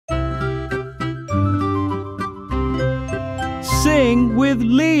sing with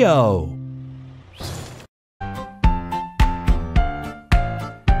Leo.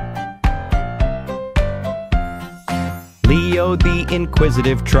 Leo the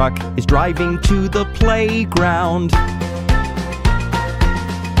inquisitive truck is driving to the playground.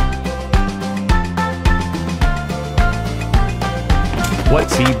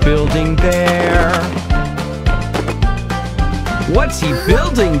 What's he building there? What's he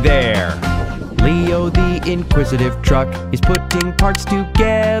building there? Leo the inquisitive truck is putting parts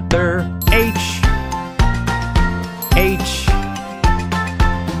together. H.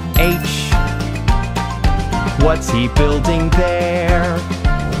 What's he building there?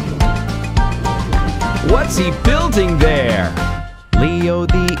 What's he building there? Leo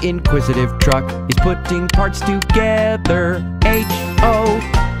the inquisitive truck is putting parts together. H-O.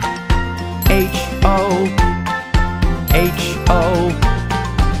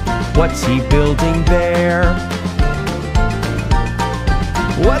 What's he building there?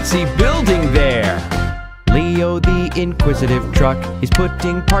 What's he building there? Leo the inquisitive truck is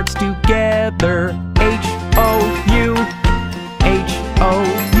putting parts together. H-O-U.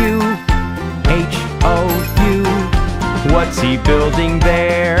 What's he building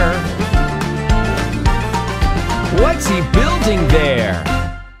there? What's he building there?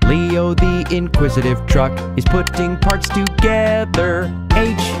 Leo the inquisitive truck is putting parts together.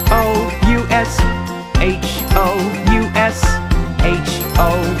 H-O-U-S.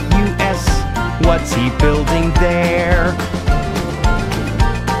 What's he building there?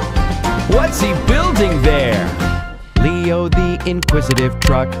 What's he building there? Leo the inquisitive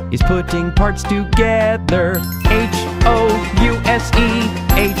truck is putting parts together. H-O-U-S-E.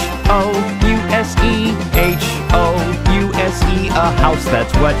 A house,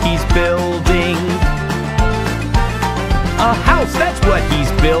 that's what he's building. A house, that's what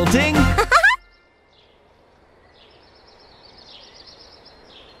he's building.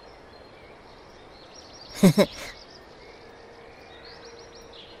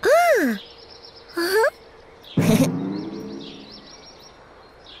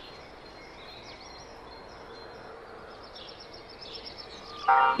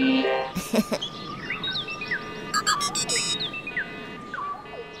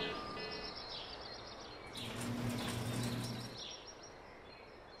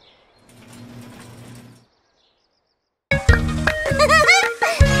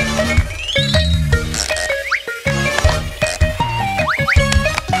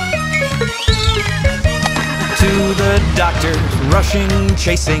 Doctors rushing,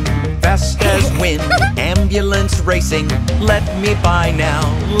 chasing, fast as wind, ambulance racing. Let me by now,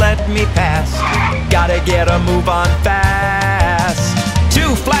 let me pass. Gotta get a move on fast.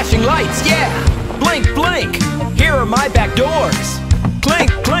 2 flashing lights, yeah! Blink, blink, here are my back doors.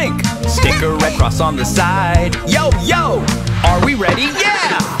 Clink, clink, stick a red cross on the side. Yo, yo, are we ready?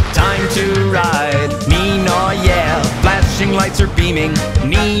 Yeah! Time to ride, nee-naw, yeah. Flashing lights are beaming,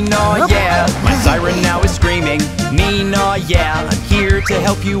 nee-naw, yeah. My siren now is screaming, nee-naw, yeah. I'm here to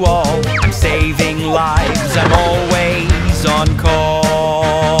help you all, I'm saving lives, I'm always on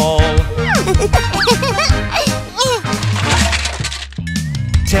call.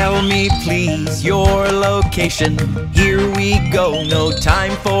 Tell me please your location. Here we go, no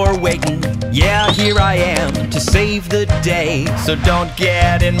time for waiting. Yeah, here I am to save the day, so don't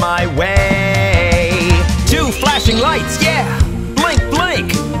get in my way. 2 flashing lights, yeah! Blink,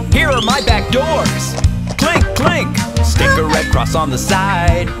 blink, here are my back doors. Clink, clink, stick a red cross on the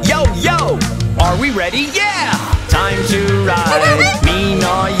side. Yo, yo, are we ready? Yeah! Time to ride,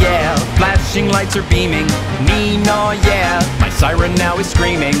 nee-naw, yeah. Flashing lights are beaming, nee-naw, yeah. My siren now is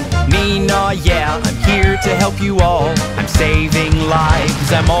screaming, nee-naw, yeah. I'm here to help you all, I'm saving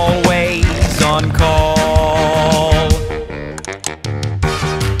lives, I'm always on call.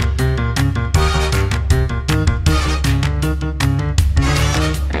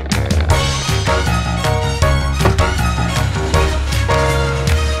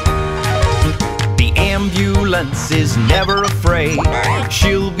 Ambulance is never afraid.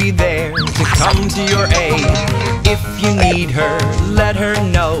 She'll be there to come to your aid. If you need her, let her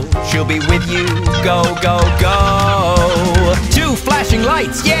know. She'll be with you, go, go, go. 2 flashing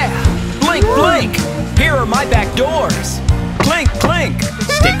lights, yeah! Blink, blink, here are my back doors. Clink, clink,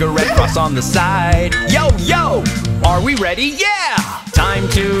 stick a red cross on the side. Yo, yo, are we ready? Yeah! Time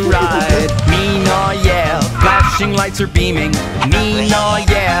to ride, nee-naw, yeah. Flashing lights are beaming, nee-naw,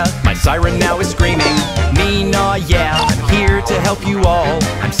 yeah. My siren now is screaming, nee-naw, yeah. I'm here to help you all,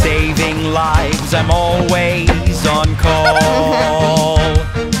 I'm saving lives, I'm always on call.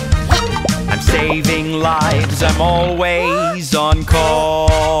 I'm saving lives, I'm always on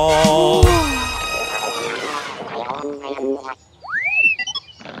call.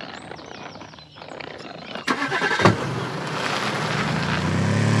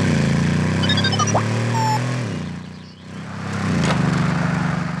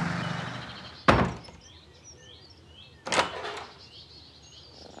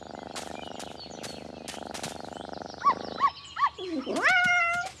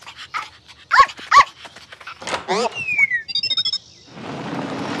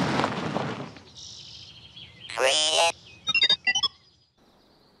 Hey!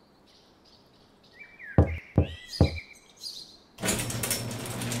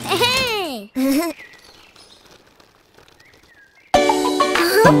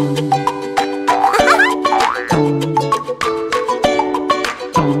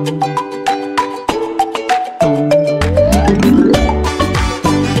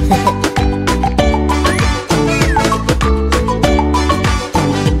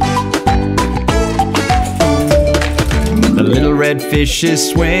 The little red fish is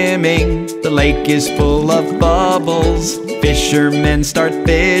swimming. The lake is full of bubbles. Fishermen start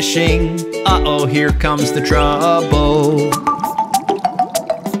fishing. Uh-oh, here comes the trouble.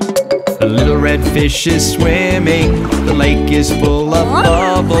 The little red fish is swimming. The lake is full of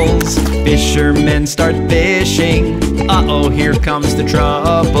bubbles. Fishermen start fishing. Uh-oh, here comes the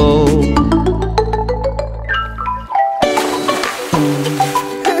trouble.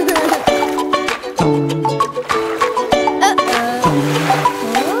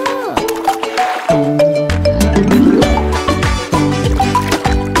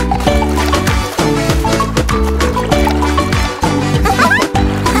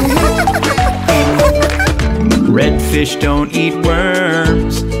 Redfish don't eat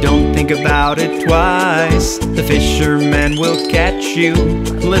worms, don't think about it twice. The fisherman will catch you,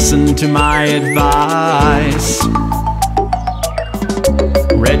 listen to my advice.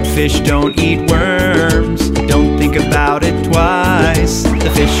 Redfish don't eat worms, don't think about it twice.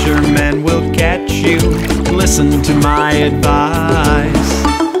 The fisherman will catch you, listen to my advice.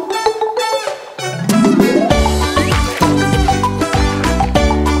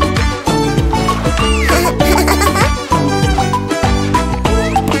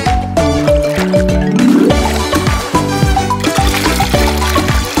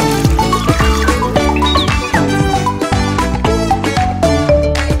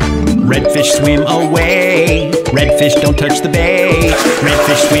 Redfish swim away. Redfish don't touch the bait.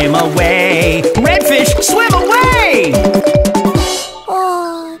 Redfish swim away. Redfish swim away!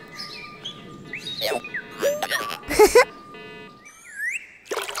 Oh.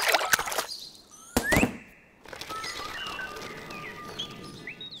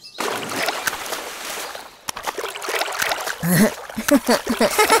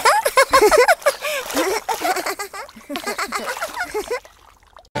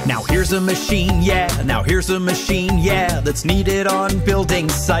 Now here's a machine, yeah. Now here's a machine, yeah, that's needed on building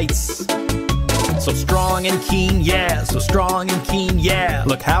sites. So strong and keen, yeah. So strong and keen, yeah.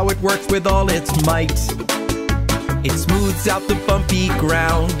 Look how it works with all its might. It smooths out the bumpy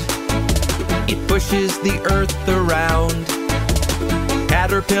ground. It pushes the earth around.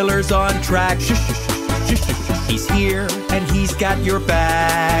 Caterpillars on track. He's here and he's got your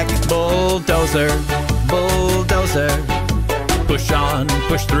back. Bulldozer, bulldozer. Push on,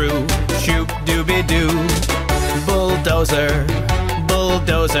 push through, shoop-dooby-doo. Bulldozer,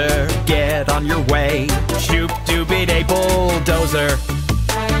 bulldozer, get on your way. Shoop-dooby-day, bulldozer.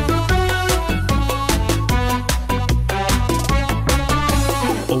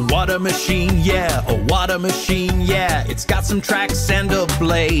 Oh, what a machine, yeah, oh, what a machine, yeah. It's got some tracks and a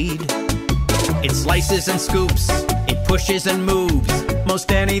blade. It slices and scoops, it pushes and moves most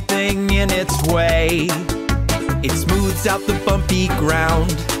anything in its way. It smooths out the bumpy ground.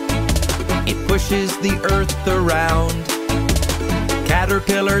 It pushes the earth around.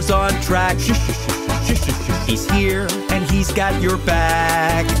 Caterpillars on track. He's here and he's got your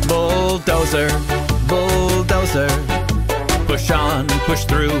back. Bulldozer, bulldozer. Push on, push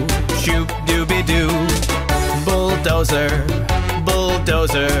through, shoop-dooby-doo. Bulldozer,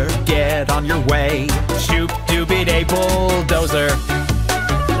 bulldozer, get on your way. Shoop-dooby-day, bulldozer.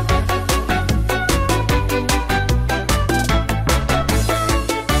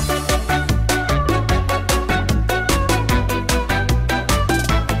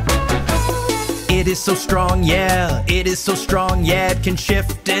 It is so strong, yeah, it is so strong, yeah. It can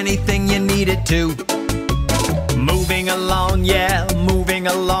shift anything you need it to. Moving along, yeah, moving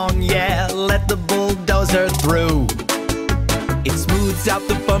along, yeah. Let the bulldozer through. It smooths out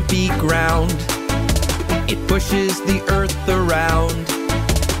the bumpy ground. It pushes the earth around.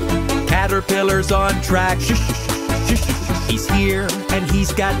 Caterpillars on track. He's here and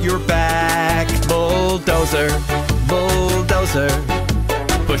he's got your back. Bulldozer, bulldozer.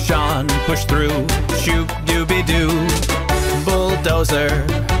 Push on, push through, shoop-dooby-doo. Bulldozer,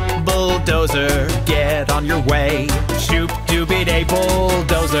 bulldozer, get on your way. Shoop-dooby-day,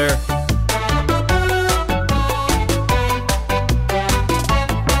 bulldozer.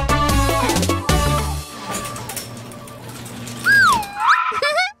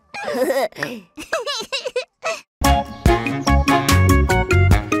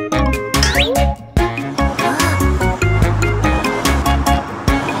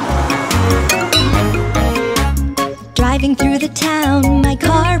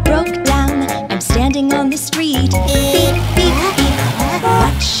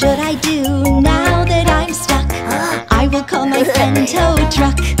 my friend tow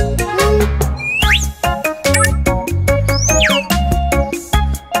truck.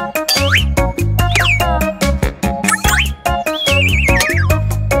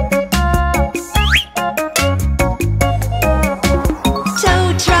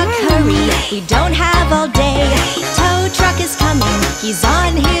 Tow truck, hurry, we don't have all day. Tow truck is coming, he's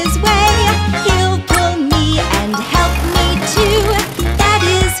on his way. He'll pull me and help me too. That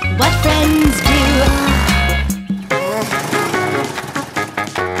is what friends do.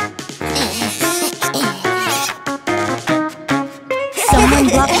 Someone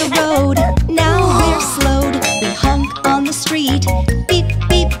blocked the road, now we're slowed. We honk on the street, beep,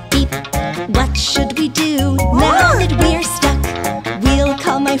 beep, beep. What should we do now that we're stuck? We'll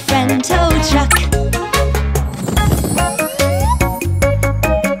call my friend tow truck.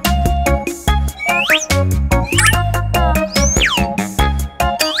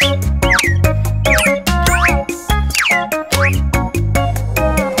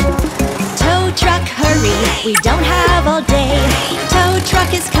 Tow truck, hurry, we don't have all day. Tow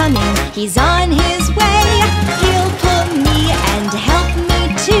truck is coming, he's on his way. He'll pull me and help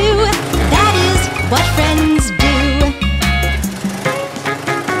me too. That is what friends do.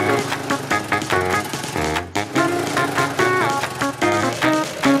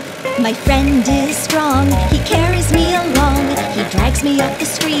 My friend is strong, he carries me along. He drags me up the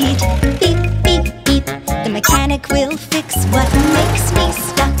street, beep, beep, beep. The mechanic will fix what makes me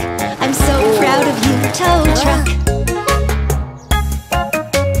stuck. I'm so proud of you, tow truck.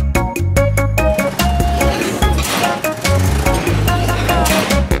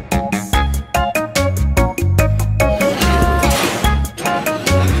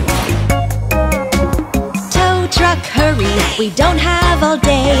 Tow truck, hurry, we don't have all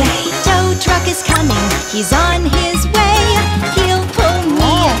day. Tow truck is coming, he's on his way. He'll pull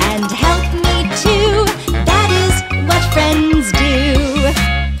me and help me too. That is what friends do.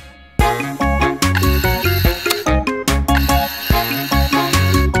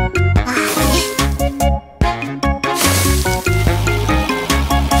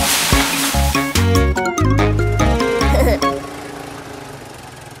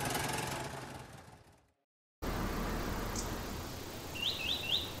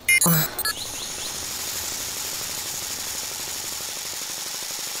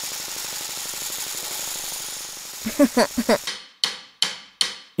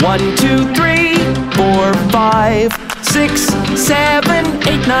 One, two, three, four, five, 6, 7,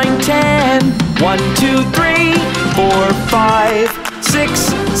 8, 9, 10. 1, 2, 3, 4, 5, 6,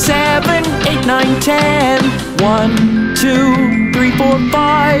 7, 8, 9, 10. 1, 2, 3, 4,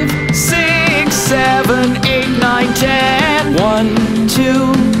 5, 6, 7, 8, 9, 10. 1,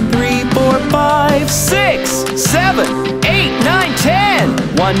 2, 3, 4, 5, 6, 7, 8, 9, 10.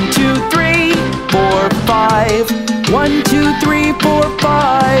 1, 2, 3, 4, 5. 1, 2, 3, 4,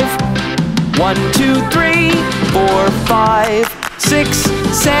 5. 1, 2, 3, 4, 5, 6,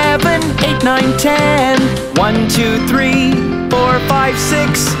 7, 8, 9, 10. 1, 2, 3, 4, 5,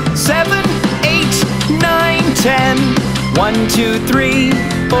 6, 7, 8, 9, 10. 1, 2, 3,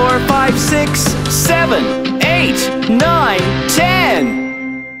 4, 5, 6, 7, 8, 9, 10.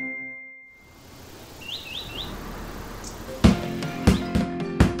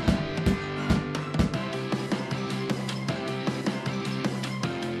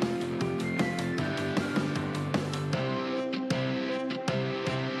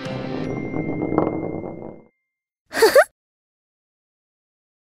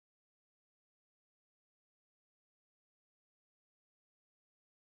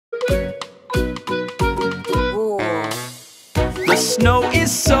 The snow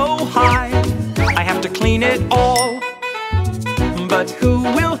is so high, I have to clean it all. But who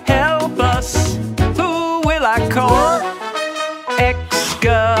will help us? Who will I call?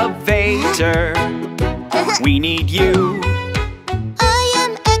 Excavator, we need you. I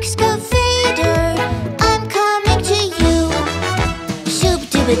am excavator, I'm coming to you. Shoob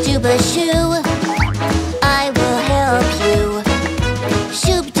dooba dooba shoo, I will help you.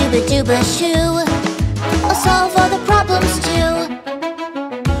 Shoob dooba dooba shoo, I'll solve all the problems too.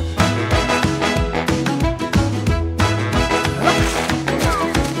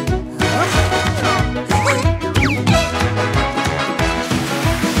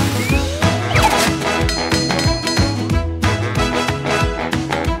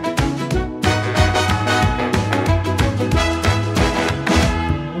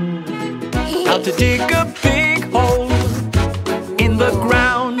 How to dig a big hole in the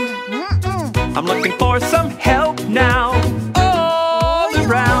ground. I'm looking for some help now, all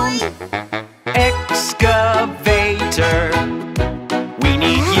around. Excavator, we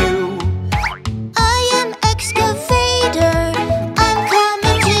need you. I am excavator,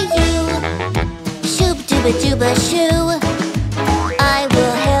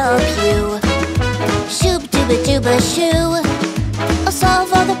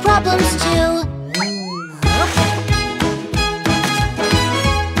 problems too.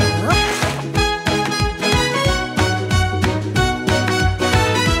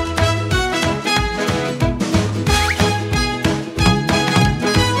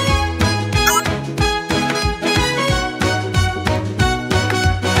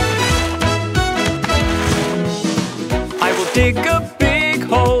 I will dig a big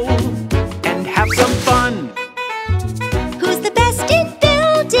hole and have some fun. Who's the best in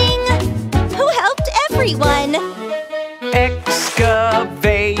building? Who helped everyone? Excavator,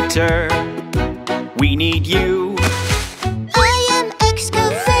 we need you. I am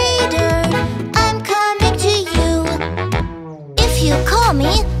excavator, I'm coming to you. If you call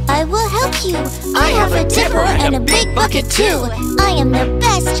me, I will help you. I have a dipper and a big bucket too. I am the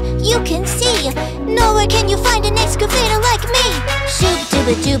best you can see. Nowhere can you find an excavator like me. Shoob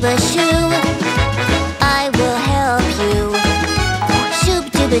dooba dooba shoo, I will help you. Shoob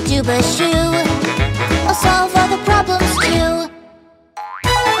dooba dooba shoo, I'll solve all the problems too.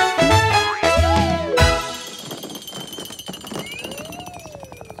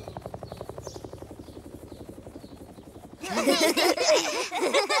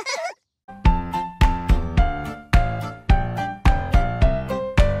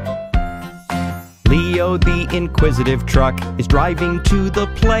 Leo the inquisitive truck is driving to the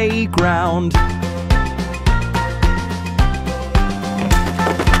playground.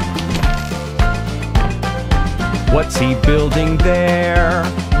 What's he building there?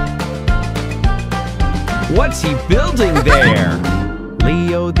 What's he building there?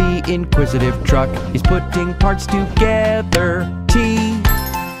 Leo the inquisitive truck is putting parts together. T,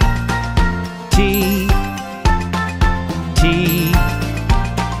 T, T.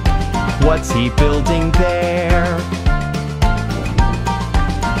 What's he building there?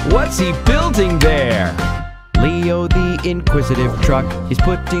 What's he building there? Leo the inquisitive truck is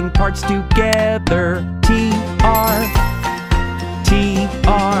putting parts together. T, R, T,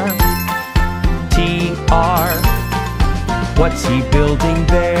 R, T, R. What's he building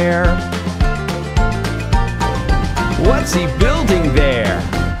there? What's he building there?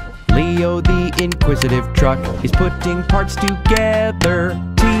 Leo the inquisitive truck is putting parts together.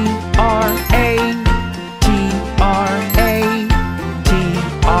 T, R, A, T, R, A, T,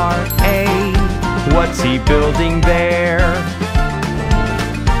 R, A. What's he building there?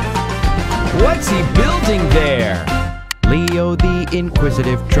 What's he building there? Leo the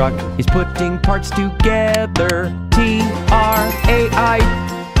inquisitive truck is putting parts together. T, R, A, I,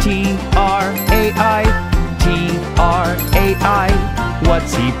 T, R, A, I, T, R, A, I.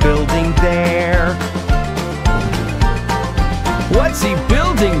 What's he building there? What's he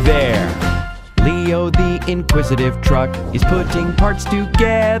building there? Leo the inquisitive truck is putting parts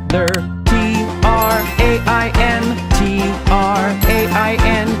together. T, R, A, I, N, T, R, A, I,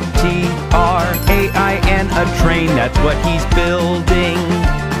 N, T, R, A, I, N. A train, that's what he's building.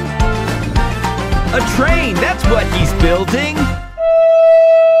 A train, that's what he's building.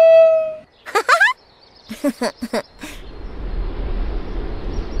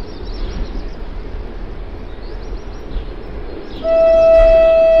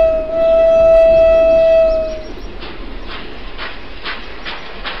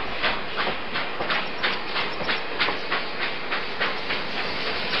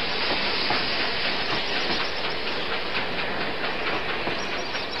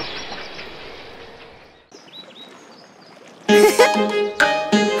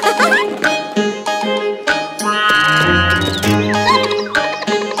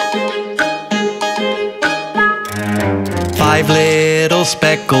 Five little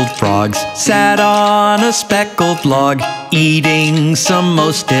speckled frogs sat on a speckled log, eating some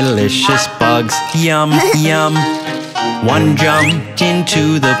most delicious bugs. Yum, yum. One jumped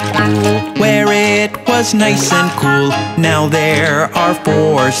into the pool where it was nice and cool. Now there are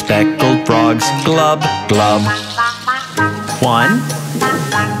four speckled frogs. Glub, glub. 1,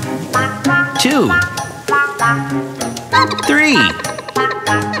 2, 3,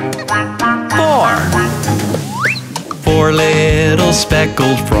 4. Four little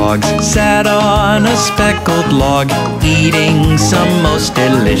speckled frogs sat on a speckled log, eating some most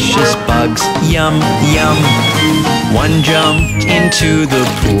delicious bugs. Yum, yum. One jumped into the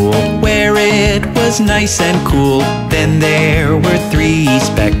pool where it was nice and cool. Then there were three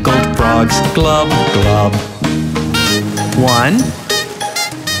speckled frogs. Glub, glub. 1,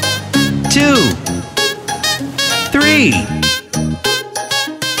 2, 3.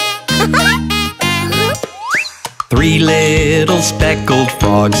 Three little speckled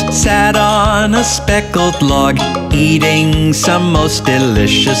frogs sat on a speckled log, eating some most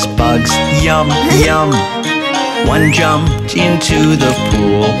delicious bugs. Yum, yum. One jumped into the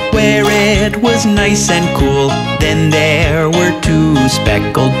pool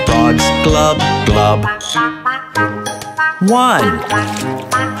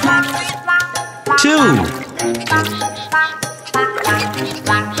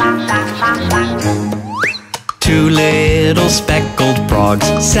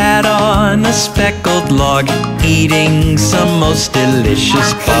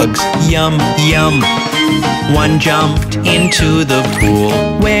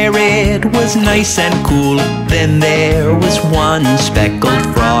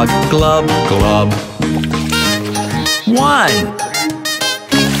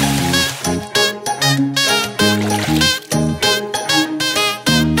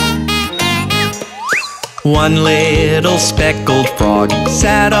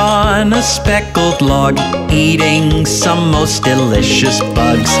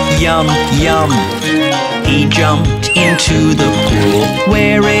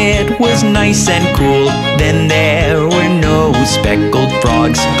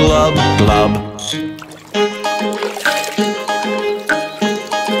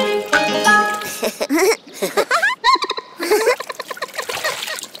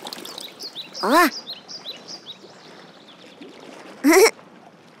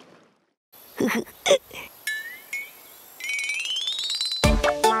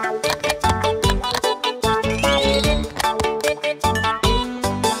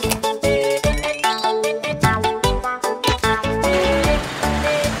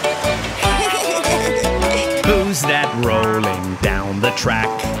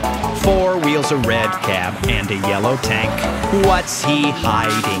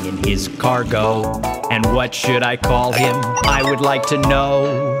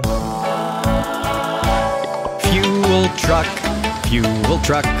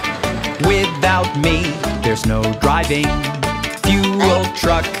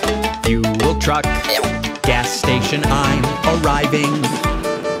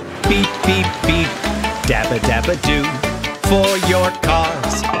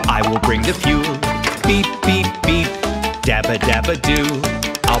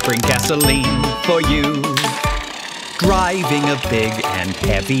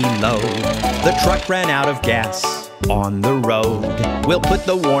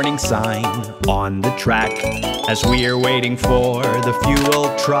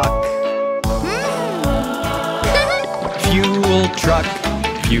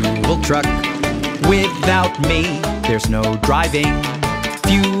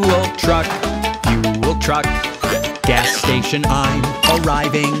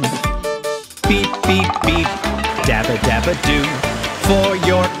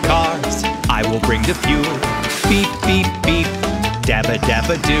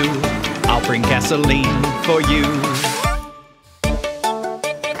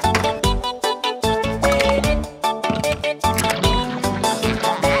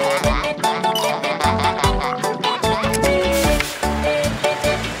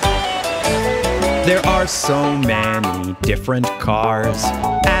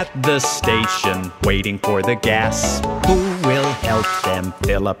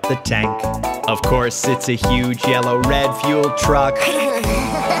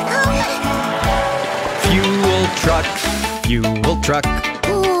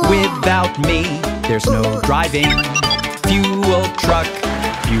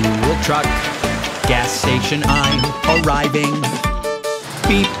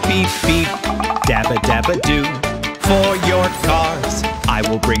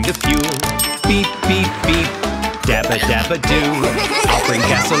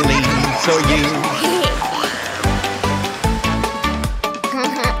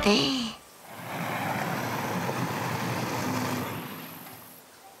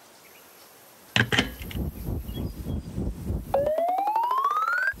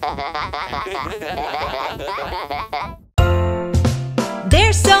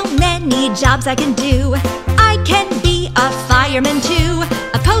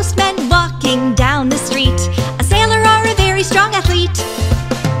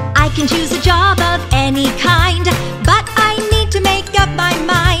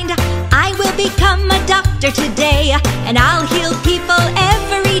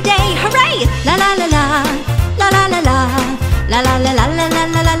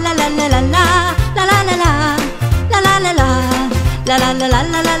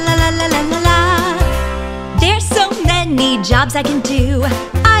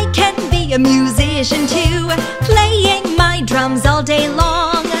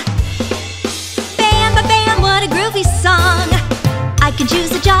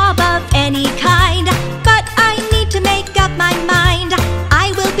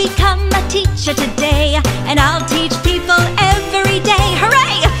teacher today, and I'll teach people every day.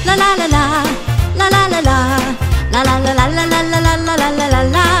 Hooray! La la la la, la la la la, la la la la la la la la la la la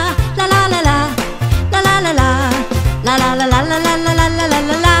la, la la la la, la la la la, la la la la la la la la la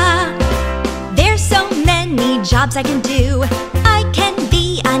la la. There's so many jobs I can do. I can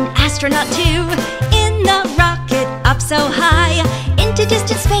be an astronaut too. In the rocket up so high, into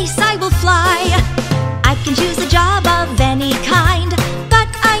distant space I will fly. I can choose a job of any kind, but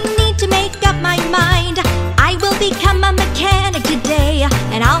I need to make up my mind. I will become a mechanic today,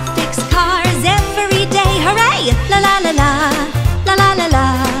 and I'll fix cars every day. Hooray! La la la la, la la la la,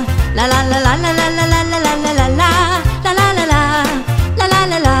 la la la la la la la la la la la la, la la la la, la la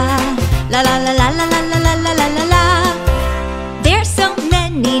la la, la la la la la la la la la la la. There's so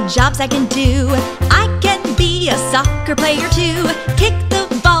many jobs I can do. I can be a soccer player too. Kick the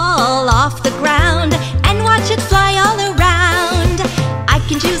ball off the ground and watch it fly all around. I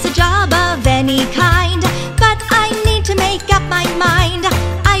can choose a job of any kind, but I need to make up my mind.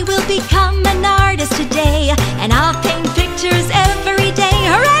 I will become an artist today, and I'll paint pictures every day.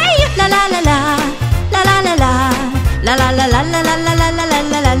 Hooray! La la la la, la la la la, la la la la la la la la la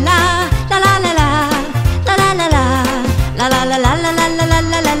la la la, la la la la, la la la la, la la la la la la la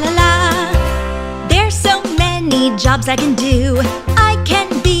la la la la. There's so many jobs I can do. I can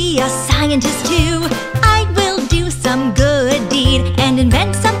be a scientist too. I will do some good deed and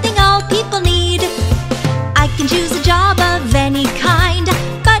invent something all people need. I can choose a job of any kind,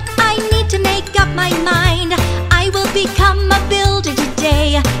 but I need to make up my mind. I will become a builder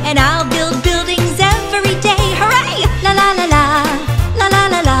today, and I'll build buildings every day. Hooray! La la la la, la la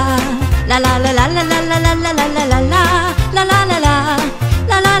la la, la la la la la la la la la la la la, la la la la,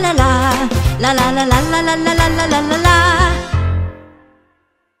 la la la la, la la la la la la la la la la la.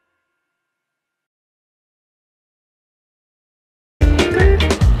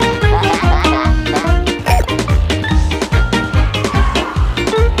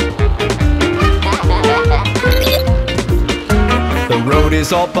 The road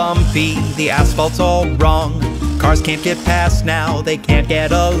is all bumpy, the asphalt's all wrong. Cars can't get past now, they can't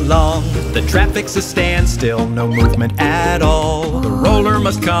get along. The traffic's a standstill, no movement at all. The roller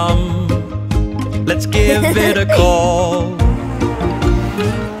must come, let's give it a call.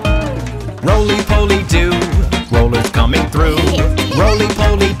 Roly-poly-do, roller's coming through.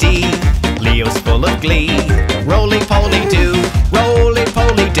 Roly-poly-dee, Leo's full of glee. Roly-poly-do,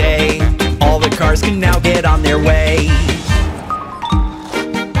 roly-poly-day, all the cars can now get on their way.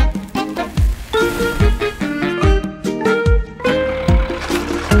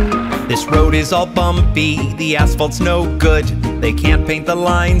 This road is all bumpy, the asphalt's no good. They can't paint the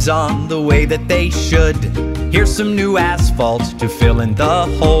lines on the way that they should. Here's some new asphalt to fill in the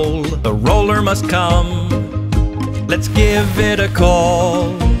hole. The roller must come, let's give it a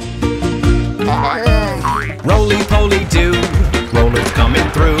call. Roly-poly-do, roller's coming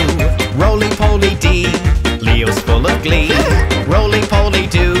through. Roly-poly-dee, Leo's full of glee.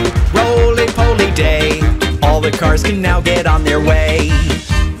 Roly-poly-do, roly-poly-day, all the cars can now get on their way.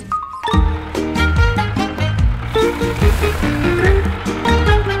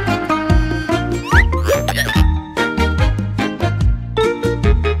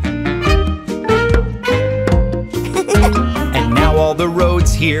 All the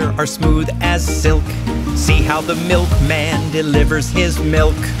roads here are smooth as silk. See how the milkman delivers his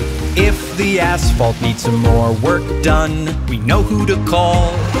milk. If the asphalt needs some more work done, we know who to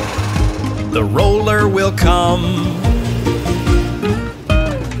call. The roller will come.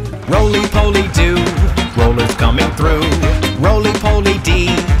 Roly-poly-do, roller's coming through.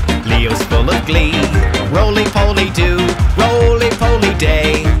 Roly-poly-dee, Leo's full of glee. Roly-poly-do,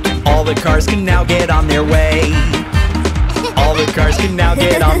 roly-poly-day, all the cars can now get on their way. All the cars can now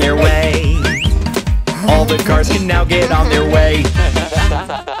get on their way. All the cars can now get on their way.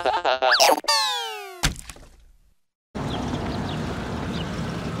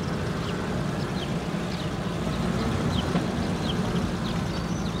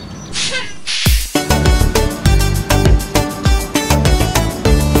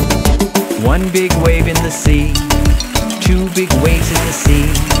 One big wave in the sea, two big waves in the sea,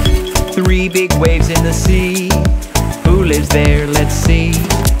 three big waves in the sea. Who lives there? Let's see.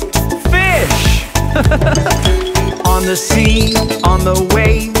 Fish! On the sea, on the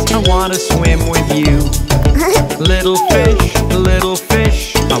waves, I wanna swim with you. Little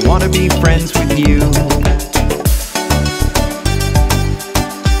fish, I wanna be friends with you.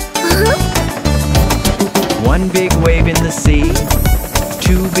 One big wave in the sea,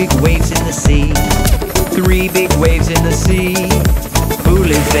 two big waves in the sea, three big waves in the sea. Who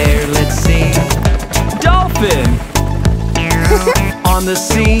lives there? Let's see. Dolphin! On the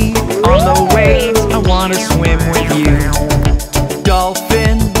sea, on the waves, I wanna swim with you.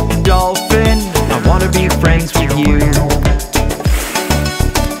 Dolphin, dolphin, I wanna be friends with you.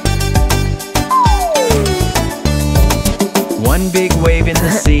 One big wave in the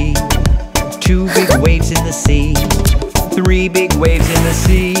sea, two big waves in the sea, three big waves in the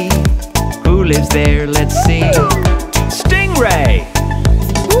sea. Who lives there? Let's see. Stingray!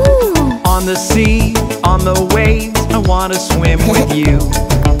 On the sea, on the waves, I wanna swim with you.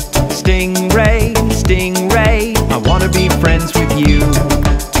 Stingray, stingray, I wanna be friends with you.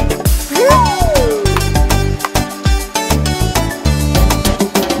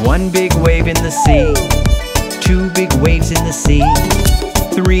 One big wave in the sea, two big waves in the sea,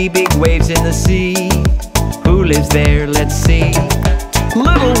 three big waves in the sea. Who lives there? Let's see.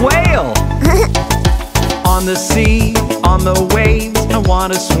 Little whale! On the sea, on the waves, I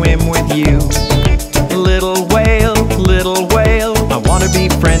wanna swim with you. Little whale, I wanna be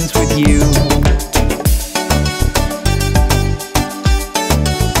friends with you.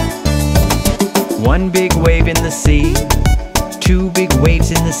 One big wave in the sea, two big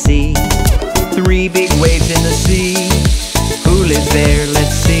waves in the sea, three big waves in the sea. Who lives there?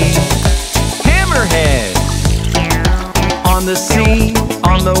 Let's see. Hammerhead! On the sea,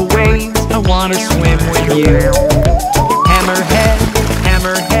 on the waves, I wanna swim with you. Hammerhead,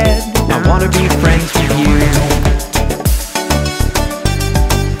 hammerhead, I wanna be friends with you.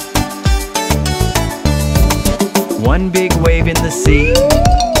 One big wave in the sea,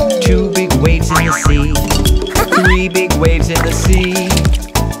 two big waves in the sea, three big waves in the sea.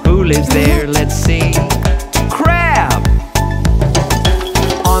 Who lives there? Let's see. Crab!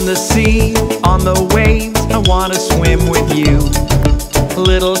 On the sea, on the waves, I wanna swim with you.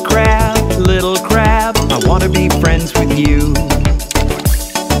 Little crab, I wanna be friends with you.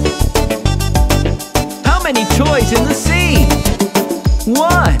 How many toys in the sea?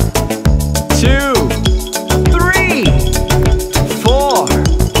 1, 2, 3, 4,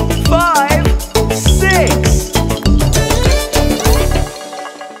 5, 6.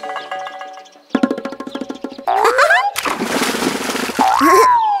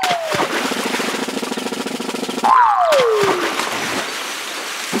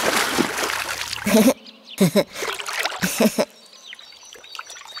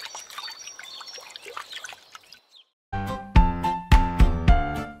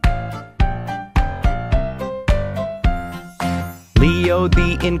 Leo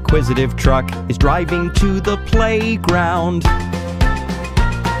the inquisitive truck is driving to the playground.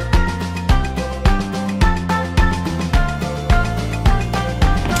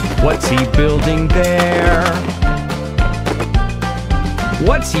 What's he building there?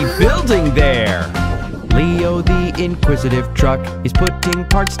 What's he building there? Leo the inquisitive truck is putting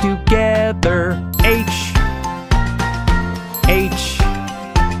parts together. H,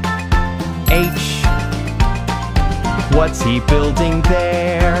 what's he building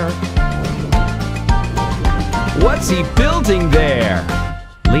there? What's he building there?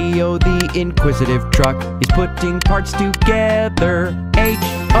 Leo the inquisitive truck is putting parts together.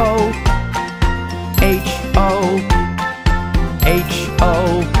 H-O,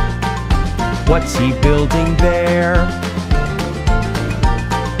 what's he building there?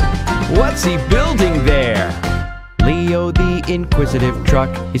 What's he building there? Leo the inquisitive truck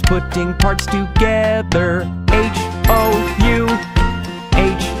is putting parts together. H-O-U,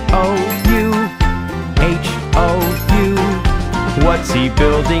 what's he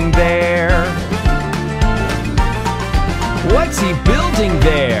building there? What's he building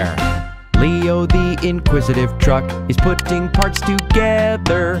there? Leo the inquisitive truck is putting parts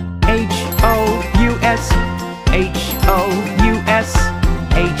together. H-O-U-S,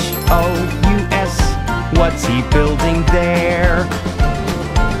 what's he building there?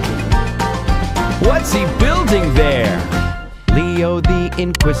 What's he building there? Leo the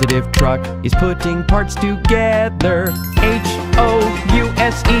inquisitive truck is putting parts together. H-O-U-S-E,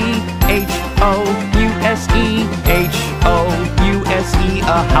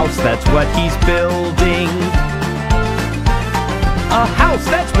 a house, that's what he's building. A house,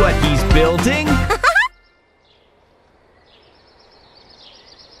 that's what he's building.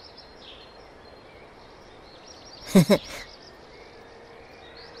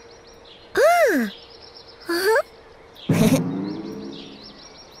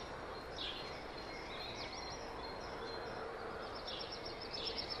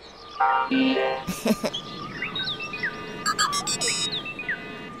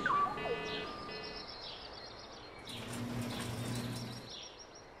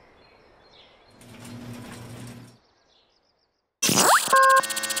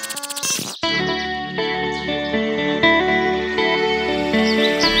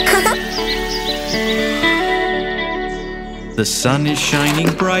 The sun is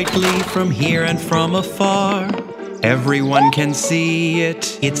shining brightly from here and from afar. Everyone can see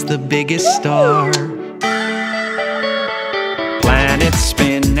it, it's the biggest star. Planets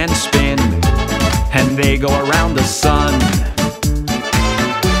spin and spin, and they go around the sun.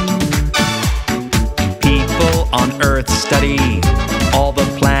 People on Earth study all the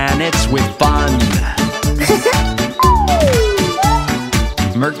planets with fun.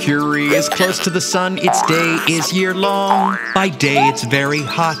 Mercury is close to the sun, its day is year long. By day it's very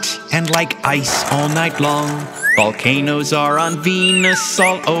hot and like ice all night long. Volcanoes are on Venus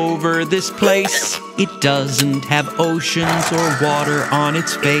all over this place. It doesn't have oceans or water on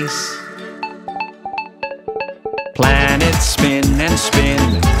its face. Planets spin and spin,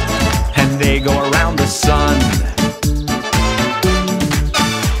 and they go around the sun.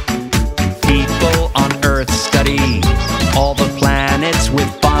 People on Earth study all the planets with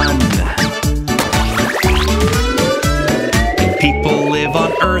fun. People live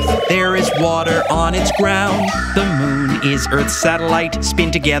on Earth, there is water on its ground. The moon is Earth's satellite, spin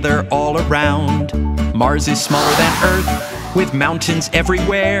together all around. Mars is smaller than Earth, with mountains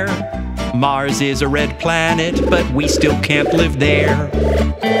everywhere. Mars is a red planet, but we still can't live there.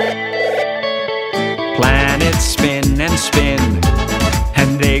 Planets spin and spin,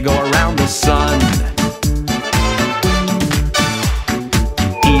 and they go around the sun.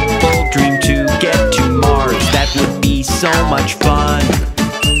 People dream to get to Mars, that would be so much fun.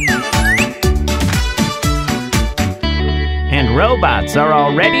 And robots are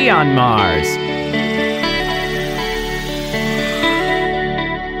already on Mars.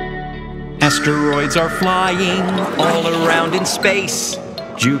 Asteroids are flying all around in space.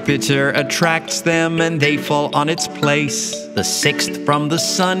 Jupiter attracts them and they fall on its place. The sixth from the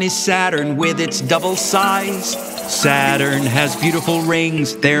sun is Saturn with its double size. Saturn has beautiful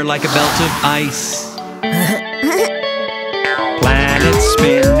rings, they're like a belt of ice. Planets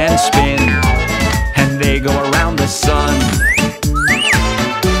spin and spin, and they go around the sun.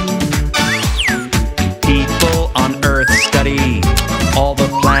 People on Earth study all the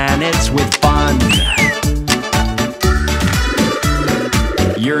planets with fun.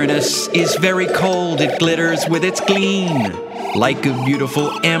 Uranus is very cold, it glitters with its gleam. Like a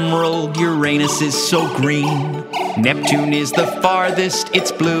beautiful emerald, Uranus is so green. Neptune is the farthest,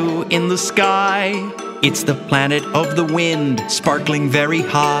 it's blue in the sky. It's the planet of the wind, sparkling very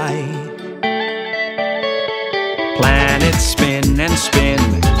high. Planets spin and spin,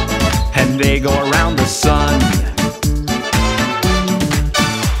 and they go around the sun.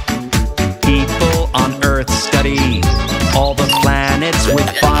 People on Earth study all the planets with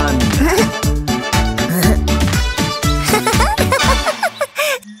fun.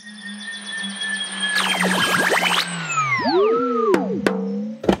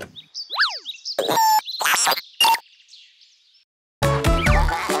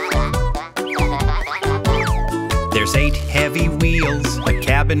 There's 8 heavy wheels, a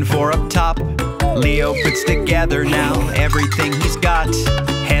cabin for up top. Leo puts together now everything he's got.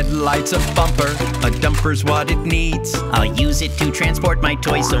 Headlights, a bumper, a dumper's what it needs. I'll use it to transport my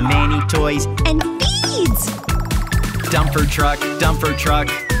toys, so many toys. And beads! Dumper truck,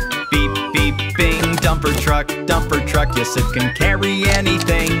 beep, beep, bing. Dumper truck, yes it can carry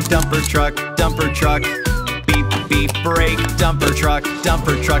anything. Dumper truck, beep, beep, brake. Dumper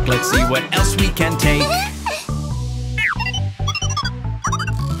truck, let's see what else we can take.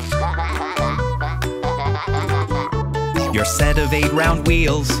 Your set of 8 round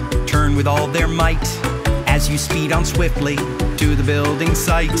wheels turn with all their might as you speed on swiftly to the building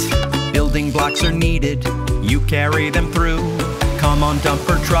site. Building blocks are needed, you carry them through. Come on,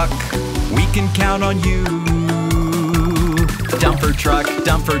 dumper truck, we can count on you. Dumper truck,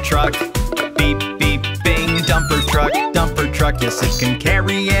 beep, beep, bing. Dumper truck, yes it can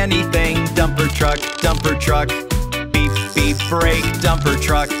carry anything. Dumper truck, beep, beep, brake. Dumper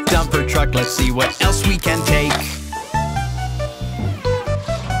truck, let's see what else we can take.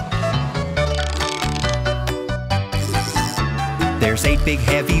 There's 8 big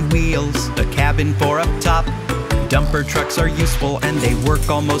heavy wheels, a cabin for up top. Dumper trucks are useful and they work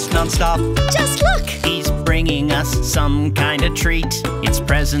almost non-stop. Just look! He's bringing us some kind of treat. It's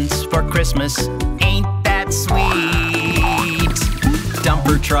presents for Christmas, ain't that sweet?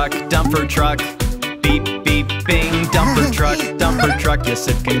 Dumper truck, beep, beep, bing. Dumper truck, yes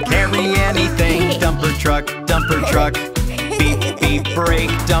it can carry anything. Dumper truck, beep, beep, brake.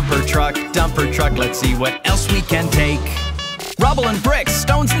 Dumper truck, let's see what else we can take. Rubble and bricks,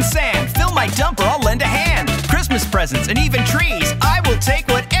 stones and sand, fill my dumper, I'll lend a hand. Christmas presents and even trees, I will take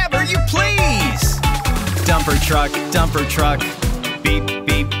whatever you please. Dumper truck, beep, Beep,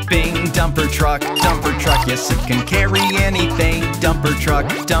 beep, bing, dumper truck, yes it can carry anything. Dumper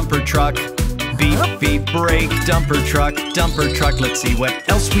truck, beep, beep, brake, dumper truck, let's see what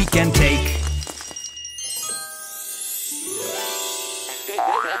else we can take.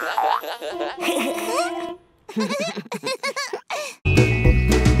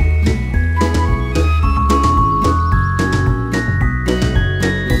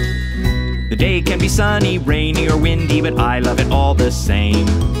 The day can be sunny, rainy, or windy, but I love it all the same.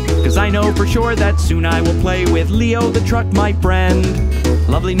 'Cause I know for sure that soon I will play with Leo the truck, my friend.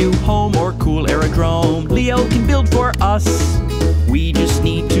 Lovely new home or cool aerodrome Leo can build for us. We just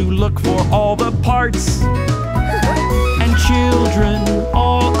need to look for all the parts. And children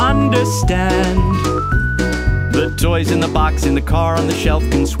all understand. The toys in the box, in the car, on the shelf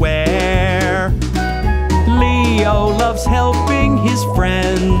can swear. Leo loves helping his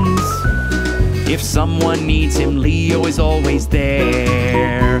friends. If someone needs him, Leo is always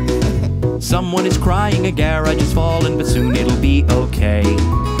there. Someone is crying, a garage is fallen, but soon it'll be okay.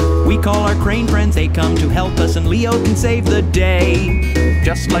 We call our crane friends, they come to help us, and Leo can save the day.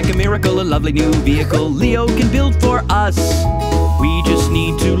 Just like a miracle, a lovely new vehicle Leo can build for us. We just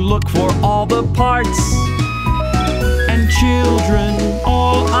need to look for all the parts. And children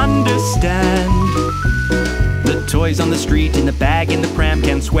all understand. The toys on the street, in the bag, in the pram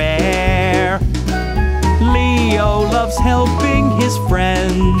can swear. Leo loves helping his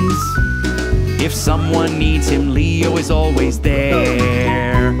friends. If someone needs him, Leo is always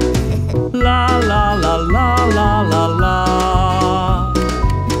there. La la la la la la la.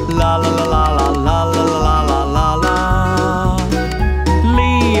 La la la la la la la la la la.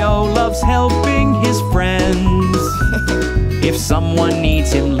 Leo loves helping his friends. If someone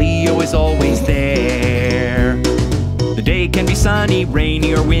needs him, Leo is always there. The day can be sunny,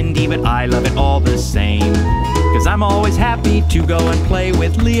 rainy, or windy, but I love it all the same. 'Cause I'm always happy to go and play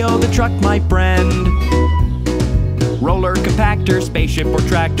with Leo the truck, my friend. Roller, compactor, spaceship, or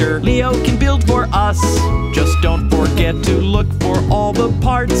tractor Leo can build for us. Just don't forget to look for all the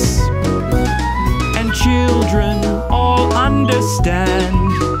parts. And children all understand.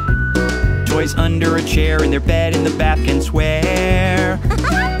 Toys under a chair, in their bed, in the bath can swear.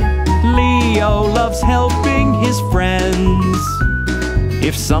 Leo loves helping his friends.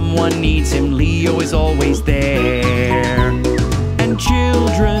 If someone needs him, Leo is always there. And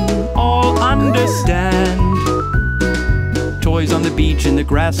children all understand. Toys on the beach, in the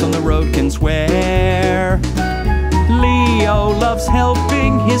grass, on the road can swear. Leo loves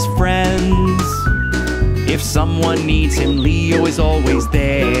helping his friends. If someone needs him, Leo is always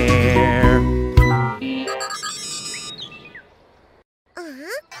there.